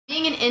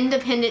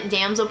independent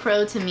Damsel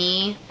Pro to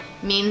me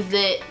means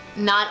that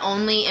not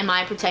only am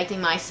I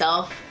protecting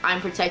myself, I'm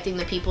protecting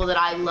the people that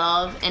I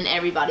love and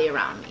everybody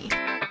around me.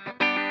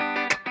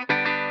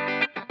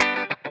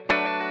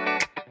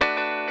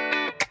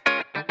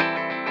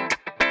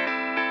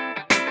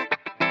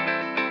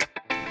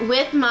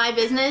 With my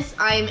business,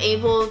 I am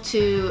able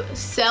to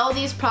sell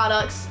these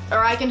products, or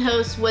I can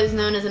host what is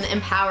known as an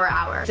Empower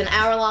Hour. It's an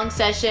hour-long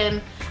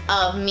session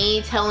of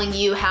me telling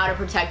you how to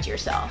protect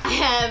yourself. I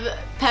have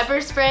pepper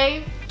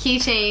spray,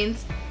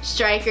 keychains,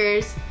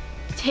 strikers,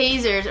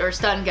 tasers or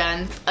stun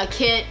guns, a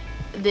kit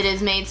that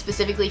is made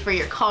specifically for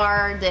your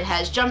car that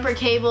has jumper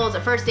cables,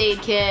 a first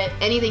aid kit,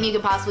 anything you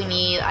could possibly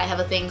need. I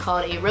have a thing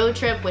called a road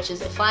trip, which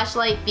is a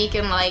flashlight,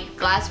 beacon light,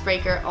 glass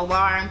breaker,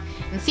 alarm,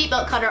 and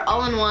seatbelt cutter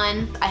all in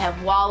one. I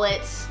have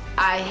wallets.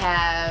 I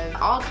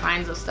have all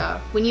kinds of stuff.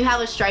 When you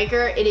have a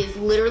striker, it is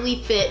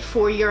literally fit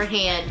for your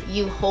hand.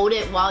 You hold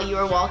it while you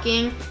are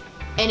walking,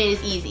 and it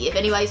is easy. If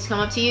anybody's to come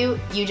up to you,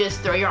 you just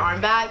throw your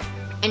arm back,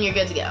 and you're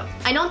good to go.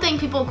 I don't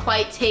think people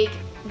quite take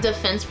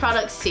defense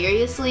products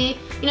seriously.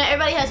 You know,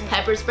 everybody has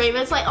pepper spray,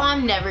 but it's like, oh,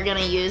 I'm never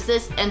gonna use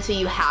this until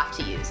you have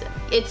to use it.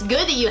 It's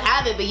good that you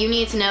have it, but you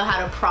need to know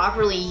how to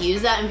properly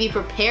use that and be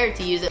prepared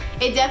to use it.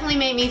 It definitely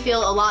made me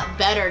feel a lot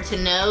better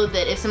to know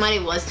that if somebody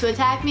was to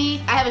attack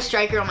me, I have a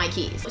striker on my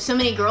keys. So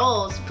many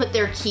girls put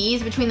their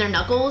keys between their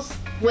knuckles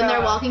when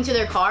they're walking to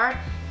their car.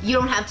 You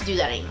don't have to do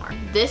that anymore.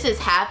 This is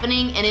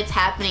happening, and it's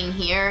happening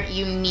here.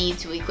 You need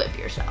to equip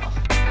yourself.